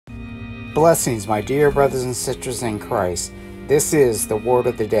Blessings, my dear brothers and sisters in Christ. This is the Word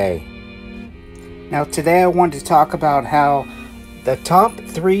of the Day. Now, today I want to talk about how the top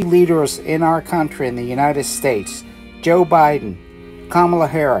 3 leaders in our country, in the United States, Joe Biden, Kamala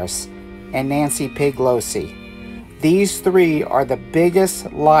Harris, and Nancy Pelosi. These 3 are the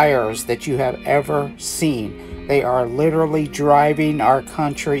biggest liars that you have ever seen. They are literally driving our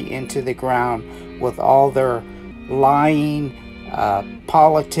country into the ground with all their lying,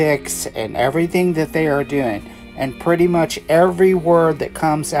 politics and everything that they are doing. And pretty much every word that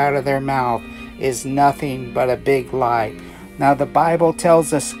comes out of their mouth is nothing but a big lie. Now, the Bible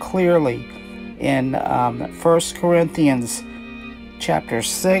tells us clearly in 1 Corinthians chapter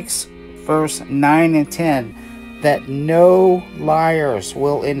 6, verse 9 and 10, that no liars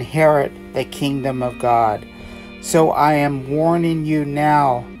will inherit the kingdom of God. So I am warning you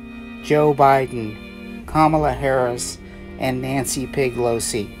now, Joe Biden, Kamala Harris, and Nancy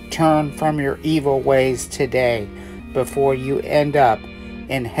Pelosi, turn from your evil ways today before you end up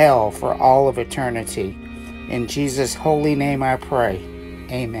in hell for all of eternity. In Jesus' holy name I pray.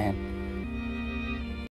 Amen.